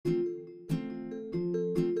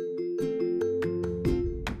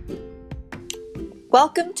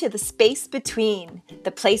Welcome to the space between,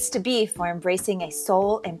 the place to be for embracing a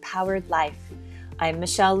soul-empowered life. I'm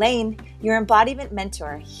Michelle Lane, your embodiment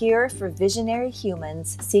mentor, here for visionary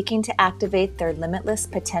humans seeking to activate their limitless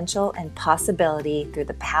potential and possibility through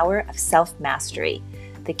the power of self-mastery,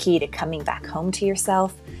 the key to coming back home to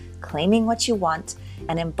yourself, claiming what you want,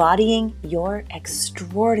 and embodying your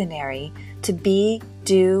extraordinary to be,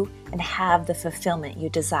 do, and have the fulfillment you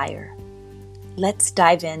desire. Let's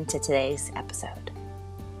dive into today's episode.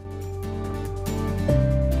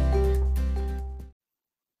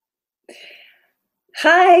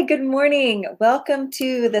 Hi, good morning. Welcome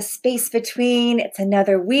to the space between. It's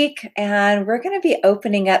another week, and we're going to be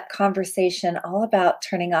opening up conversation all about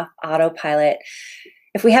turning off autopilot.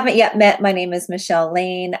 If we haven't yet met, my name is Michelle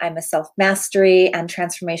Lane. I'm a self-mastery and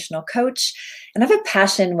transformational coach, and I have a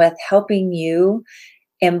passion with helping you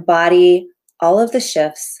embody all of the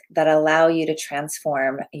shifts that allow you to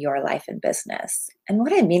transform your life and business. And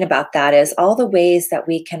what I mean about that is all the ways that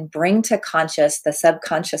we can bring to conscious the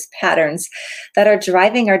subconscious patterns that are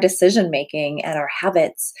driving our decision-making and our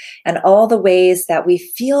habits, and all the ways that we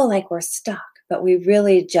feel like we're stuck, but we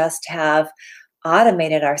really just have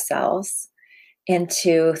automated ourselves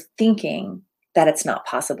into thinking that it's not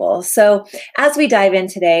possible. So as we dive in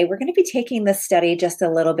today, we're going to be taking this study just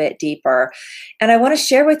a little bit deeper. And I want to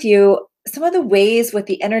share with you some of the ways with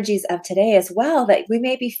the energies of today as well that we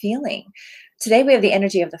may be feeling. Today we have the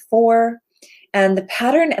energy of the 4, and the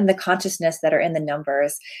pattern and the consciousness that are in the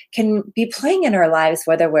numbers can be playing in our lives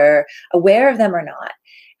whether we're aware of them or not.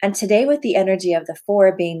 And today, with the energy of the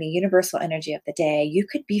 4 being the universal energy of the day, you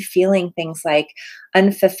could be feeling things like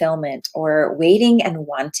unfulfillment or waiting and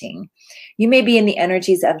wanting. You may be in the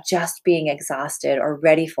energies of just being exhausted or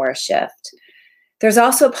ready for a shift. There's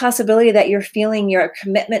also a possibility that you're feeling your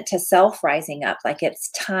commitment to self rising up, like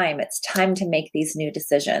it's time to make these new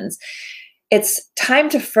decisions. It's time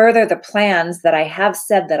to further the plans that I have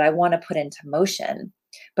said that I want to put into motion.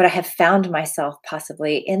 But I have found myself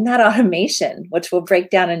possibly in that automation, which we'll break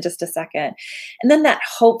down in just a second. And then that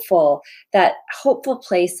hopeful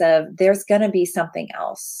place of there's going to be something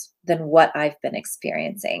else than what I've been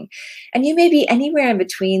experiencing. And you may be anywhere in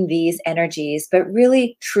between these energies, but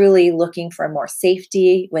really, truly looking for more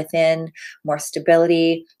safety within, more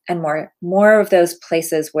stability, and more of those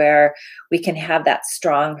places where we can have that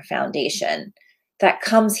strong foundation that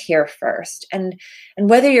comes here first. And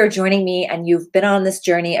whether you're joining me and you've been on this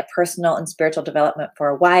journey of personal and spiritual development for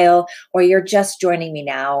a while, or you're just joining me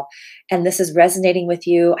now, and this is resonating with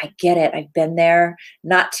you, I get it. I've been there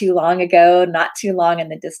not too long ago, not too long in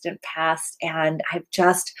the distant past, and I've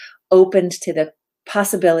just opened to the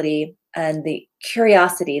possibility and the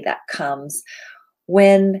curiosity that comes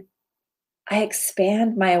when I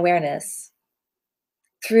expand my awareness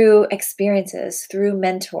through experiences, through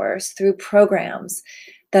mentors, through programs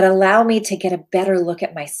that allow me to get a better look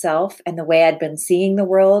at myself and the way I'd been seeing the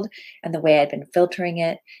world and the way I'd been filtering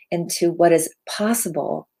it into what is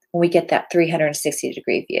possible when we get that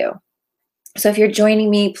 360-degree view. So if you're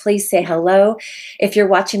joining me, please say hello. If you're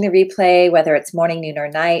watching the replay, whether it's morning, noon, or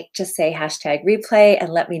night, just say #replay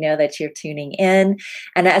and let me know that you're tuning in.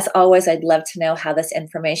 And as always, I'd love to know how this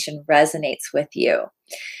information resonates with you.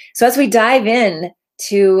 So as we dive in,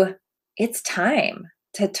 it's time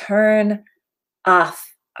to turn off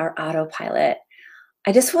our autopilot.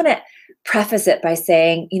 I just want to preface it by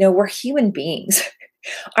saying, we're human beings.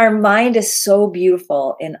 Our mind is so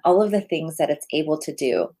beautiful in all of the things that it's able to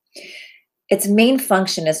do. Its main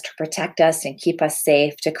function is to protect us and keep us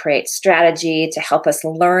safe, to create strategy, to help us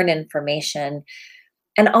learn information.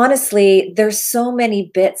 And honestly, there's so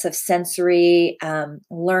many bits of sensory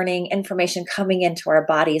learning information coming into our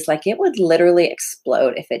bodies, like it would literally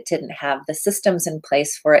explode if it didn't have the systems in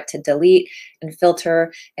place for it to delete and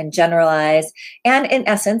filter and generalize and, in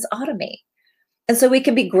essence, automate. And so we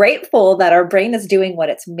can be grateful that our brain is doing what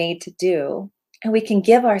it's made to do. And we can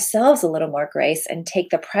give ourselves a little more grace and take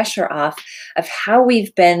the pressure off of how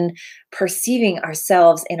we've been perceiving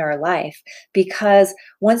ourselves in our life. Because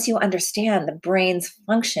once you understand the brain's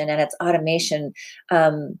function and its automation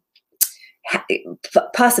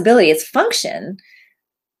possibility, its function,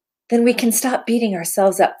 then we can stop beating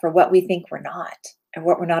ourselves up for what we think we're not, or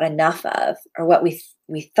what we're not enough of, or what we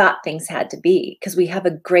thought things had to be, because we have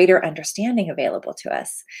a greater understanding available to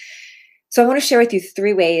us. So I want to share with you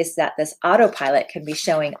 3 ways that this autopilot can be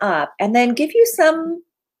showing up, and then give you some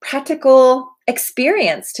practical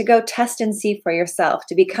experience to go test and see for yourself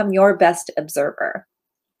to become your best observer.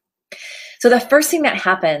 So the first thing that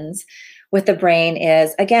happens with the brain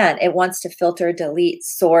is, again, it wants to filter, delete,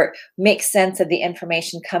 sort, make sense of the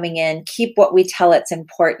information coming in, keep what we tell it's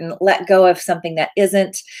important, let go of something that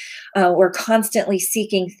isn't. We're constantly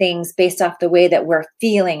seeking things based off the way that we're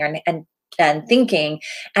feeling and thinking.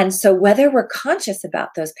 And so whether we're conscious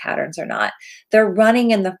about those patterns or not, they're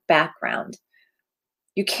running in the background.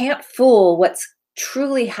 You can't fool what's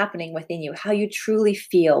truly happening within you, how you truly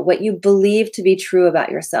feel, what you believe to be true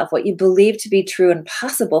about yourself, what you believe to be true and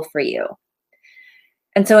possible for you.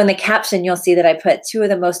 And so in the caption, you'll see that I put two of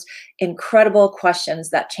the most incredible questions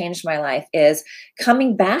that changed my life is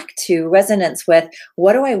coming back to resonance with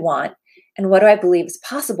what do I want and what do I believe is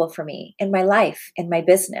possible for me in my life, in my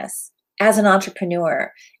business, as an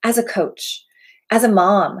entrepreneur, as a coach, as a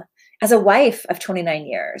mom, as a wife of 29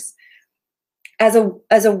 years, as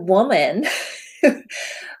a woman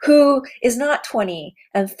who is not 20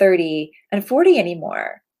 and 30 and 40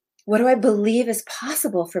 anymore. What do I believe is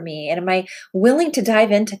possible for me? And am I willing to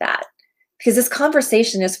dive into that? Because this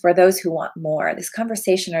conversation is for those who want more. This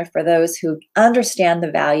conversation is for those who understand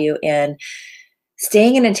the value in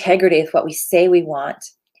staying in integrity with what we say we want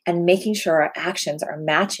and making sure our actions are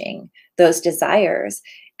matching those desires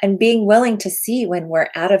and being willing to see when we're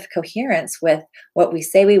out of coherence with what we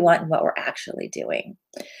say we want and what we're actually doing.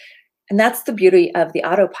 And that's the beauty of the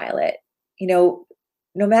autopilot. You know,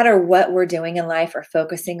 no matter what we're doing in life or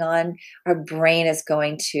focusing on, our brain is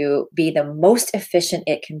going to be the most efficient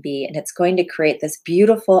it can be. And it's going to create this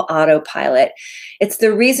beautiful autopilot. It's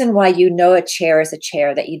the reason why you know a chair is a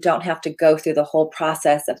chair, that you don't have to go through the whole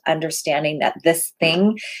process of understanding that this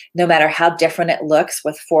thing, no matter how different it looks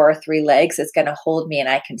with 4 or 3 legs, is going to hold me and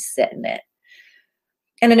I can sit in it.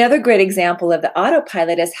 And another great example of the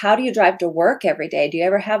autopilot is, how do you drive to work every day? Do you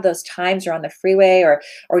ever have those times you're on the freeway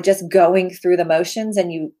or just going through the motions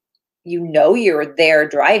and you know you're there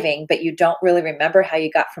driving, but you don't really remember how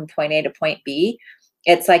you got from point A to point B?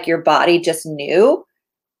 It's like your body just knew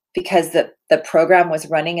because the program was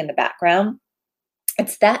running in the background.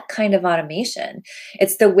 It's that kind of automation.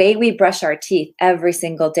 It's the way we brush our teeth every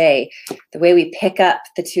single day, the way we pick up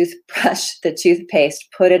the toothbrush, the toothpaste,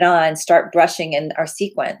 put it on, start brushing in our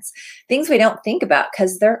sequence, things we don't think about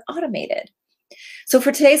because they're automated. So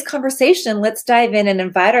for today's conversation, let's dive in and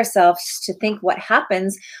invite ourselves to think what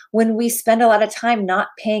happens when we spend a lot of time not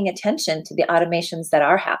paying attention to the automations that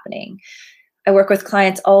are happening. I work with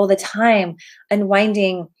clients all the time,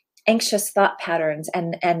 unwinding anxious thought patterns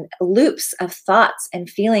and loops of thoughts and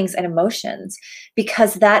feelings and emotions,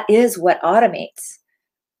 because that is what automates.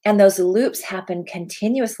 And those loops happen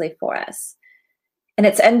continuously for us. And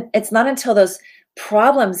it's not until those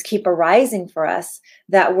problems keep arising for us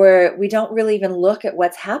that we don't really even look at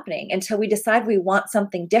what's happening until we decide we want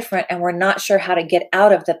something different and we're not sure how to get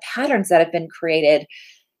out of the patterns that have been created.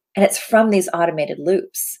 And it's from these automated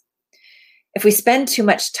loops. If we spend too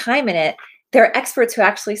much time in it, there are experts who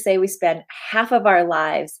actually say we spend half of our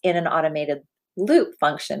lives in an automated loop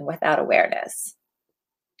function without awareness.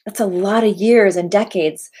 That's a lot of years and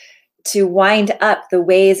decades to wind up the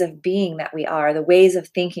ways of being that we are, the ways of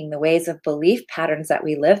thinking, the ways of belief patterns that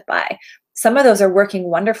we live by. Some of those are working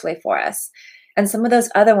wonderfully for us. And some of those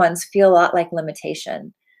other ones feel a lot like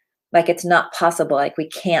limitation, like it's not possible, like we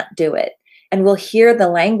can't do it. And we'll hear the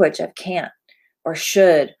language of can't or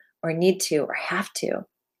should or need to or have to.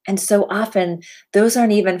 And so often those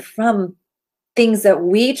aren't even from things that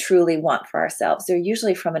we truly want for ourselves. They're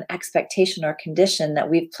usually from an expectation or condition that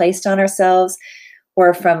we've placed on ourselves,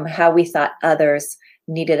 or from how we thought others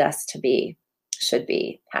needed us to be, should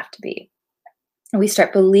be, have to be. And we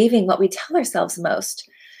start believing what we tell ourselves most.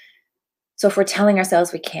 So if we're telling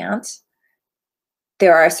ourselves we can't,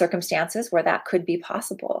 there are circumstances where that could be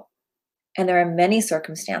possible. And there are many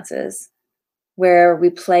circumstances where we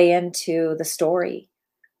play into the story.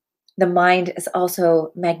 The mind is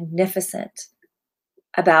also magnificent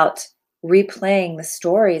about replaying the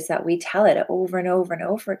stories that we tell it over and over and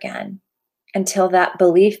over again until that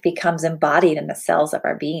belief becomes embodied in the cells of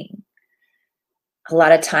our being. A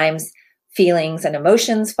lot of times, feelings and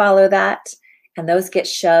emotions follow that, and those get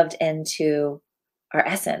shoved into our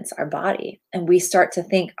essence, our body. And we start to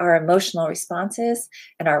think our emotional responses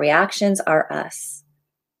and our reactions are us.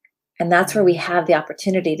 And that's where we have the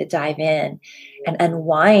opportunity to dive in and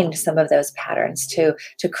unwind some of those patterns, to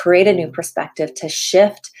create a new perspective, to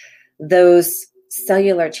shift those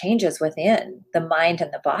cellular changes within the mind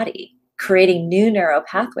and the body, creating new neural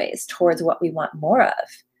pathways towards what we want more of.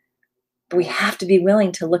 But we have to be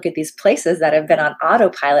willing to look at these places that have been on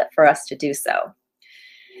autopilot for us to do so.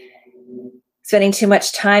 Spending too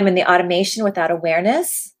much time in the automation without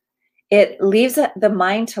awareness, it leaves the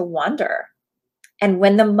mind to wander. And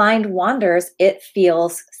when the mind wanders, it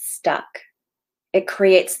feels stuck. It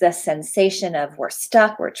creates this sensation of we're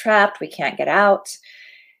stuck, we're trapped, we can't get out.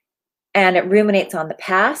 And it ruminates on the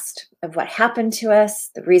past of what happened to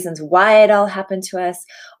us, the reasons why it all happened to us,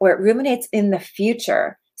 or it ruminates in the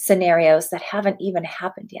future scenarios that haven't even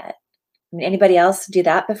happened yet. I mean, anybody else do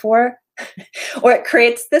that before? Or it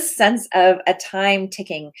creates this sense of a time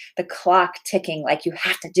ticking, the clock ticking, like you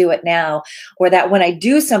have to do it now, or that when I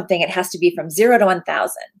do something, it has to be from 0 to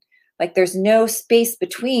 1,000. Like there's no space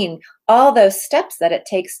between all those steps that it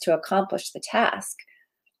takes to accomplish the task.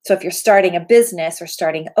 So if you're starting a business or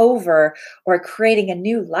starting over or creating a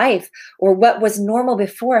new life, or what was normal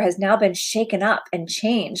before has now been shaken up and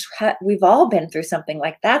changed. We've all been through something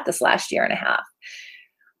like that this last year and a half.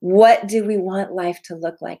 What do we want life to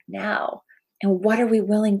look like now? And what are we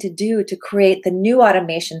willing to do to create the new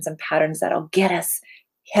automations and patterns that'll get us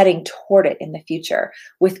heading toward it in the future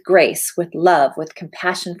with grace, with love, with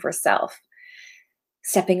compassion for self,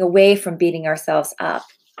 stepping away from beating ourselves up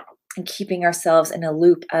and keeping ourselves in a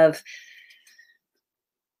loop of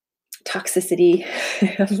toxicity,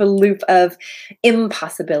 a loop of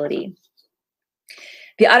impossibility.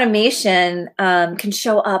 The automation can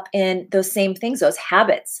show up in those same things, those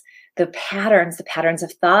habits, the patterns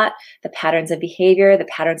of thought, the patterns of behavior, the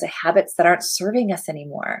patterns of habits that aren't serving us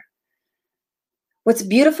anymore. What's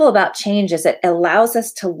beautiful about change is it allows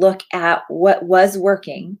us to look at what was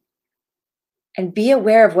working and be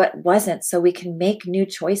aware of what wasn't, so we can make new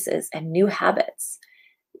choices and new habits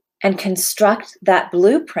and construct that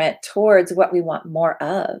blueprint towards what we want more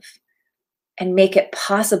of and make it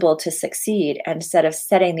possible to succeed, instead of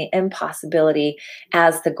setting the impossibility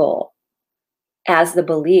as the goal, as the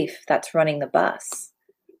belief that's running the bus,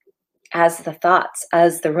 as the thoughts,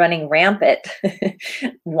 as the running rampant,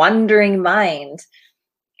 wandering mind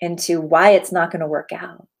into why it's not going to work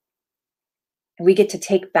out. We get to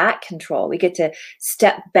take back control. We get to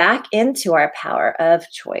step back into our power of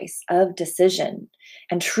choice, of decision,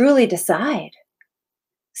 and truly decide.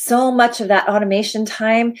 So much of that automation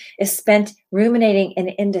time is spent ruminating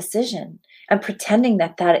in indecision and pretending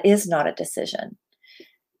that that is not a decision.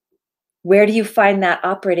 Where do you find that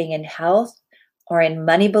operating in health or in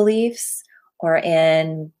money beliefs or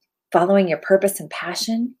in following your purpose and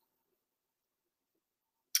passion?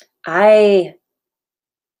 I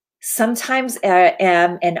sometimes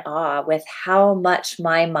am in awe with how much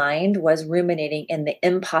my mind was ruminating in the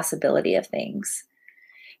impossibility of things.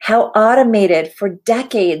 How automated for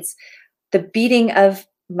decades the beating up of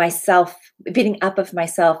myself,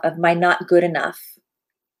 of my not good enough,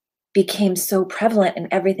 became so prevalent in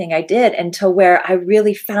everything I did, until where I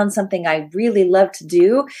really found something I really loved to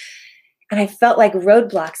do. And I felt like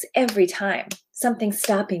roadblocks every time, something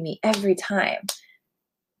stopping me every time.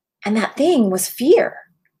 And that thing was fear.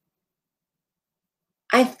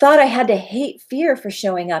 I thought I had to hate fear for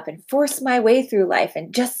showing up and force my way through life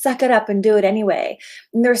and just suck it up and do it anyway.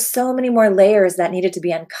 And there's so many more layers that needed to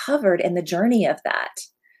be uncovered in the journey of that.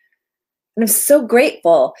 And I'm so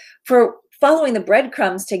grateful for following the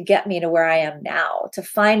breadcrumbs to get me to where I am now, to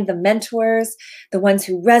find the mentors, the ones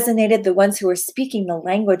who resonated, the ones who were speaking the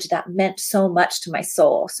language that meant so much to my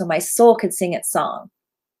soul, so my soul could sing its song.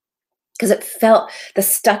 Because it felt, the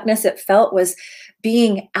stuckness it felt was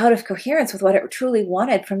being out of coherence with what it truly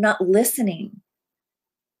wanted, from not listening,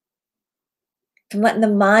 from letting the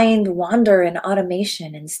mind wander in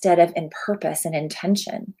automation instead of in purpose and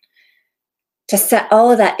intention, to set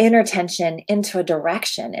all of that inner tension into a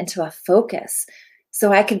direction, into a focus,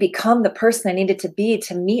 so I could become the person I needed to be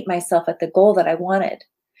to meet myself at the goal that I wanted,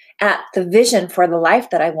 at the vision for the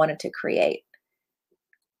life that I wanted to create.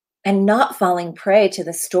 And not falling prey to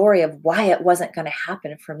the story of why it wasn't going to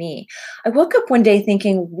happen for me. I woke up one day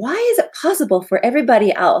thinking, why is it possible for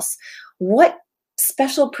everybody else? What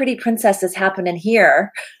special pretty princess is happening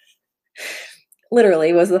here?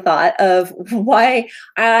 Literally was the thought of why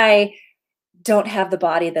I don't have the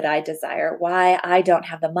body that I desire, why I don't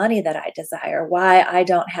have the money that I desire, why I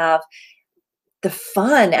don't have the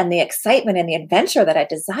fun and the excitement and the adventure that I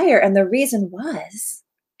desire. And the reason was,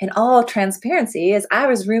 in all transparency, is I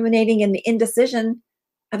was ruminating in the indecision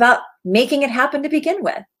about making it happen to begin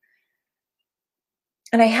with.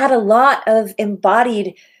 And I had a lot of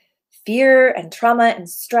embodied fear and trauma and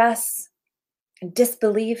stress and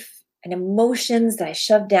disbelief and emotions that I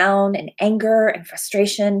shoved down, and anger and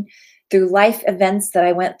frustration through life events that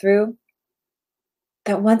I went through.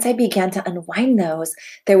 That once I began to unwind those,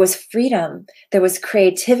 there was freedom, there was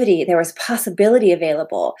creativity, there was possibility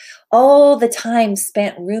available. All the time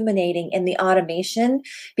spent ruminating in the automation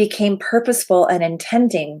became purposeful and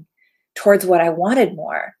intending towards what I wanted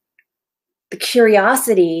more. The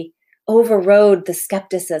curiosity overrode the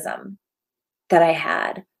skepticism that I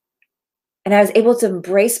had. And I was able to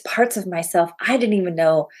embrace parts of myself I didn't even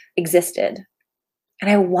know existed. And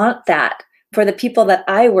I want that for the people that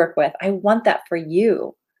I work with. I want that for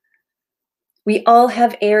you. We all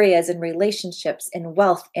have areas in relationships, in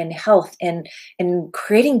wealth, in health, in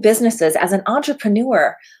creating businesses as an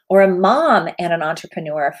entrepreneur or a mom and an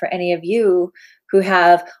entrepreneur. For any of you who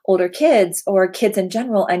have older kids or kids in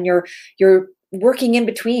general, and you're working in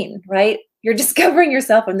between, right? You're discovering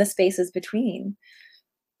yourself in the spaces between.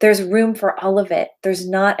 There's room for all of it. There's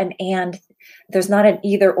not an and, there's not an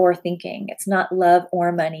either or thinking. It's not love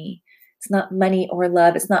or money. It's not money or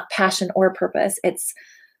love. It's not passion or purpose. It's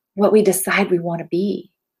what we decide we want to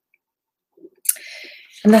be.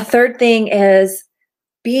 And the third thing is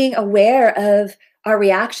being aware of our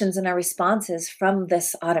reactions and our responses from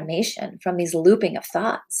this automation, from these looping of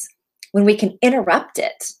thoughts, when we can interrupt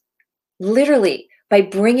it, literally by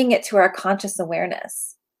bringing it to our conscious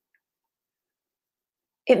awareness.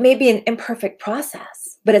 It may be an imperfect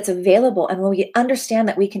process, but it's available. And when we understand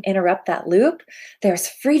that we can interrupt that loop, there's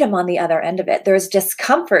freedom on the other end of it. There's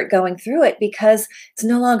discomfort going through it because it's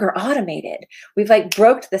no longer automated. We've like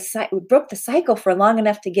broke the cycle for long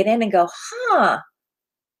enough to get in and go,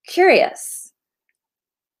 curious.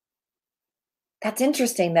 That's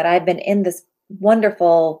interesting that I've been in this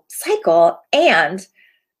wonderful cycle and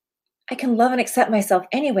I can love and accept myself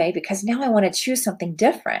anyway, because now I want to choose something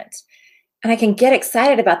different. And I can get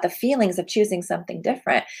excited about the feelings of choosing something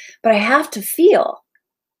different, but I have to feel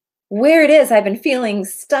where it is I've been feeling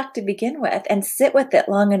stuck to begin with and sit with it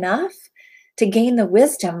long enough to gain the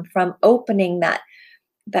wisdom from opening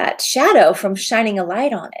that shadow, from shining a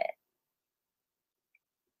light on it.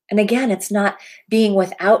 And again, it's not being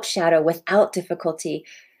without shadow, without difficulty.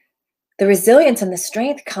 The resilience and the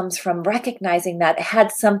strength comes from recognizing that it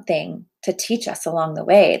had something to teach us along the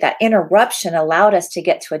way. That interruption allowed us to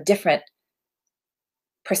get to a different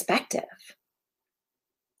perspective,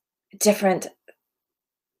 different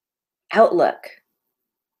outlook,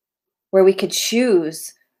 where we could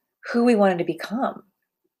choose who we wanted to become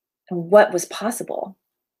and what was possible.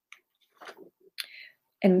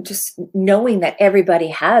 And just knowing that everybody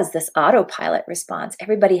has this autopilot response,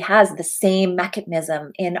 everybody has the same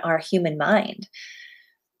mechanism in our human mind.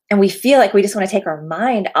 And we feel like we just want to take our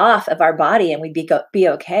mind off of our body and we'd be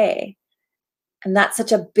okay. And that's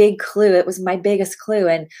such a big clue. It was my biggest clue.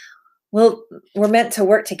 And we're meant to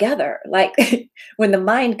work together. Like when the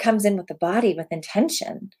mind comes in with the body with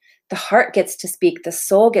intention, the heart gets to speak, the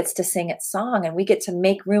soul gets to sing its song, and we get to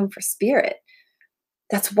make room for spirit.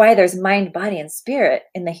 That's why there's mind, body, and spirit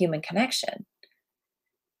in the human connection.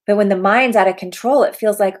 But when the mind's out of control, it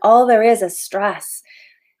feels like all there is stress,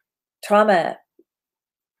 trauma,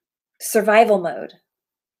 survival mode.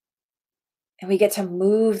 And we get to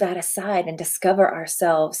move that aside and discover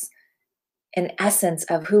ourselves in essence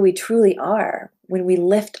of who we truly are when we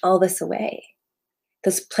lift all this away.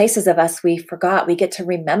 Those places of us we forgot, we get to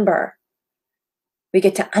remember. We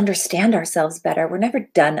get to understand ourselves better. We're never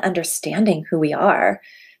done understanding who we are,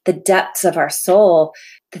 the depths of our soul,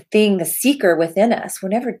 the seeker within us. We're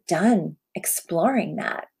never done exploring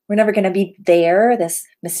that. We're never going to be there, this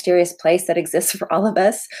mysterious place that exists for all of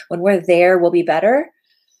us. When we're there, we'll be better.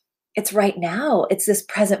 It's right now. It's this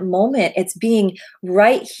present moment. It's being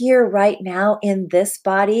right here, right now, in this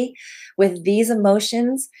body, with these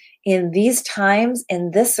emotions, in these times,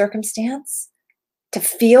 in this circumstance, to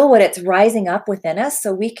feel what it's rising up within us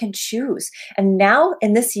so we can choose. And now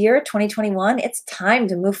in this year, 2021, it's time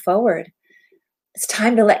to move forward. It's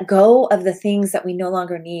time to let go of the things that we no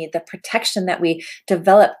longer need, the protection that we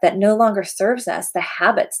developed that no longer serves us, the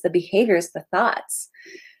habits, the behaviors, the thoughts,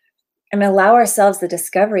 and allow ourselves the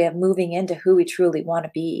discovery of moving into who we truly want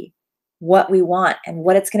to be, what we want, and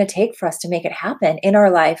what it's going to take for us to make it happen in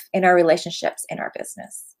our life, in our relationships, in our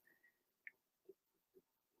business.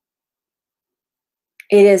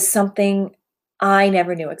 It is something I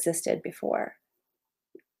never knew existed before.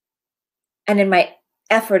 And in my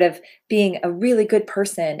effort of being a really good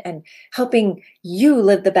person and helping you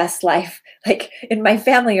live the best life, like in my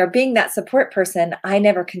family, or being that support person, I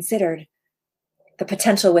never considered the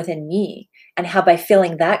potential within me and how by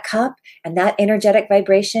filling that cup and that energetic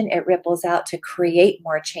vibration, it ripples out to create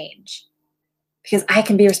more change, because I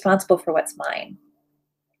can be responsible for what's mine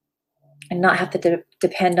and not have to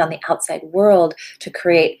depend on the outside world to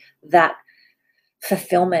create that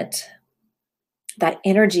fulfillment, that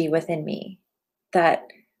energy within me, that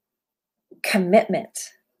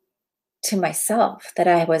commitment to myself that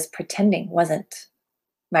I was pretending wasn't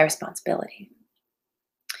my responsibility.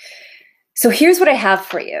 So here's what I have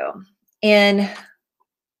for you in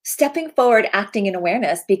stepping forward, acting in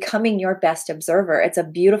awareness, becoming your best observer. It's a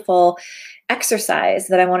beautiful exercise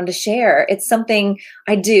that I wanted to share. It's something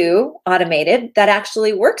I do automated that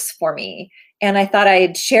actually works for me. And I thought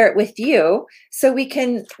I'd share it with you so we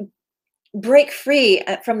can break free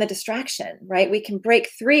from the distraction, right? We can break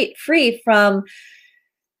free from,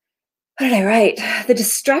 what did I write? The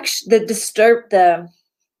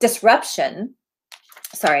disruption,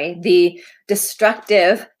 sorry, the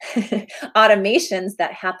destructive automations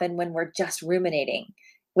that happen when we're just ruminating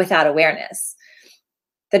without awareness.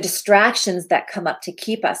 The distractions that come up to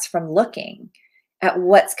keep us from looking at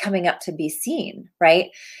what's coming up to be seen,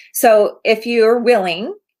 right? So if you're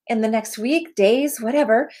willing in the next week, days,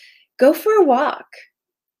 whatever, go for a walk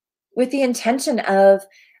with the intention of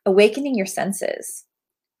awakening your senses,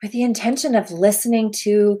 with the intention of listening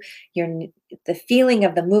to the feeling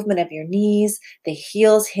of the movement of your knees, the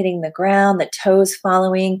heels hitting the ground, the toes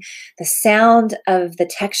following, the sound of the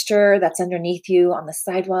texture that's underneath you on the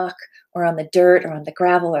sidewalk or on the dirt or on the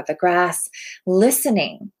gravel or the grass,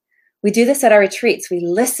 listening. We do this at our retreats. We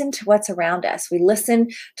listen to what's around us. We listen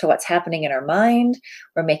to what's happening in our mind.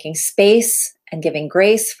 We're making space and giving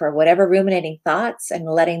grace for whatever ruminating thoughts and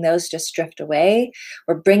letting those just drift away.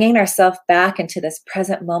 We're bringing ourselves back into this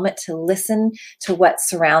present moment to listen to what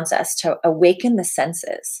surrounds us, to awaken the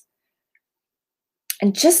senses.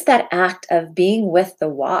 And just that act of being with the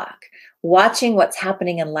walk, watching what's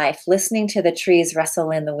happening in life, listening to the trees rustle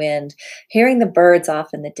in the wind, hearing the birds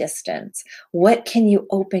off in the distance. What can you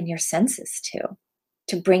open your senses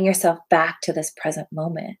to bring yourself back to this present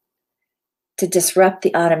moment, to disrupt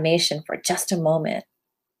the automation for just a moment,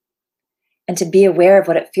 and to be aware of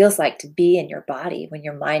what it feels like to be in your body when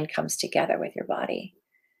your mind comes together with your body,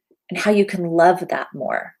 and how you can love that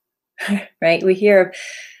more, right? We hear of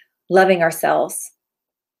loving ourselves.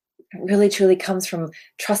 It really truly comes from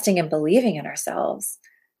trusting and believing in ourselves,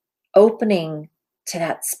 opening to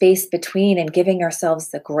that space between and giving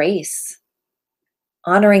ourselves the grace,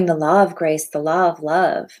 honoring the law of grace, the law of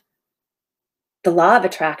love, the law of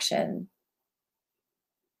attraction,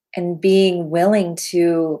 and being willing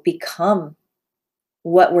to become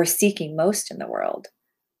what we're seeking most in the world,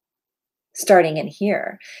 starting in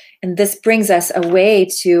here. And this brings us a way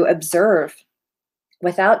to observe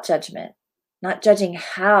without judgment, not judging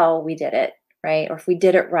how we did it, right? Or if we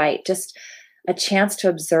did it right, just a chance to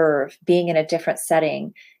observe, being in a different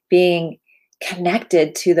setting, being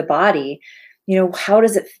connected to the body. How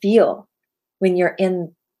does it feel when you're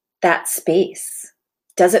in that space?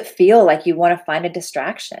 Does it feel like you want to find a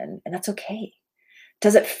distraction? And that's okay.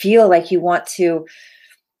 Does it feel like you want to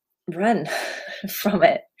run from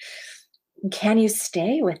it? Can you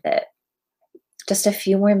stay with it just a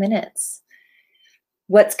few more minutes?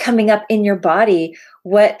 What's coming up in your body?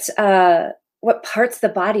 What parts of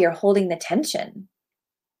the body are holding the tension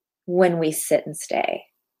when we sit and stay,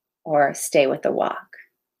 or stay with the walk,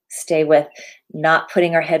 stay with not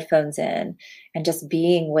putting our headphones in and just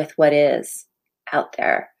being with what is out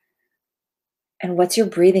there? And what's your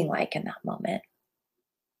breathing like in that moment?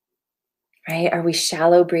 Right? Are we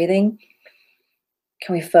shallow breathing?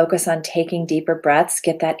 Can we focus on taking deeper breaths,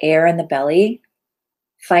 get that air in the belly,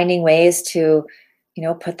 finding ways to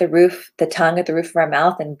put the tongue at the roof of our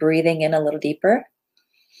mouth and breathing in a little deeper,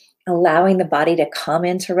 allowing the body to come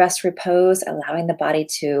into rest, repose, allowing the body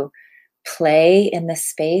to play in the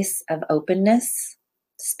space of openness,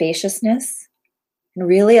 spaciousness, and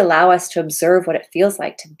really allow us to observe what it feels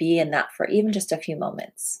like to be in that for even just a few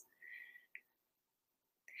moments.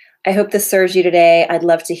 I hope this serves you today. I'd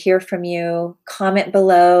love to hear from you. Comment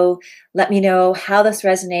below. Let me know how this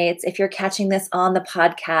resonates. If you're catching this on the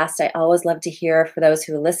podcast, I always love to hear for those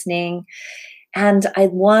who are listening. And I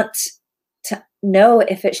want to know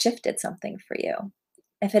if it shifted something for you,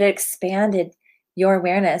 if it expanded your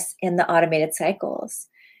awareness in the automated cycles.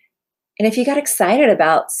 And if you got excited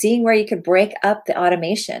about seeing where you could break up the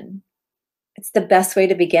automation, it's the best way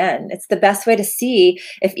to begin. It's the best way to see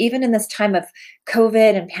if even in this time of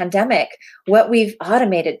COVID and pandemic, what we've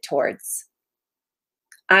automated towards.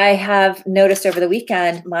 I have noticed over the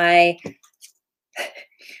weekend, I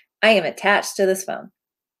am attached to this phone.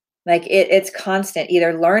 Like it's constant,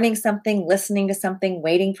 either learning something, listening to something,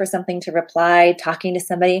 waiting for something to reply, talking to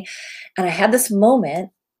somebody. And I had this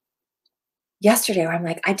moment yesterday where I'm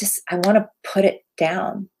like, I want to put it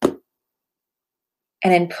down.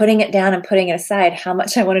 And in putting it down and putting it aside, how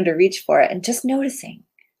much I wanted to reach for it, and just noticing.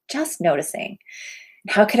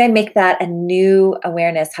 How can I make that a new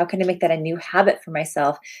awareness? How can I make that a new habit for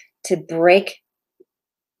myself to break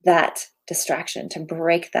that distraction, to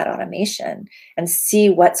break that automation, and see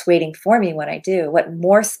what's waiting for me when I do? What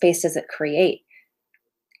more space does it create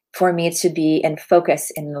for me to be in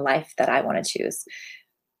focus in the life that I want to choose.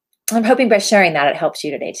 I'm hoping by sharing that it helps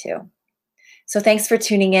you today too. So thanks for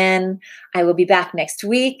tuning in. I will be back next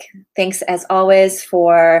week. Thanks as always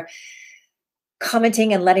for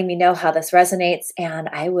commenting and letting me know how this resonates. And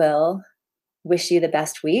I will wish you the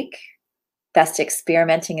best week, best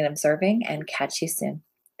experimenting and observing, and catch you soon.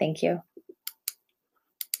 Thank you.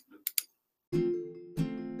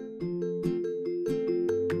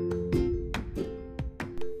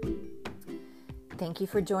 Thank you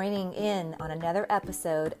for joining in on another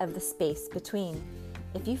episode of The Space Between.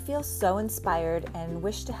 If you feel so inspired and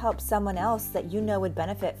wish to help someone else that you know would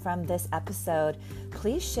benefit from this episode,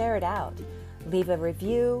 please share it out. Leave a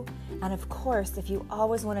review. And of course, if you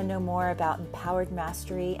always want to know more about empowered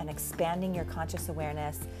mastery and expanding your conscious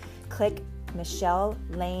awareness, click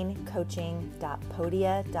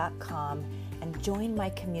michellelanecoaching.podia.com and join my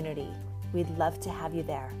community. We'd love to have you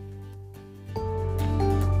there.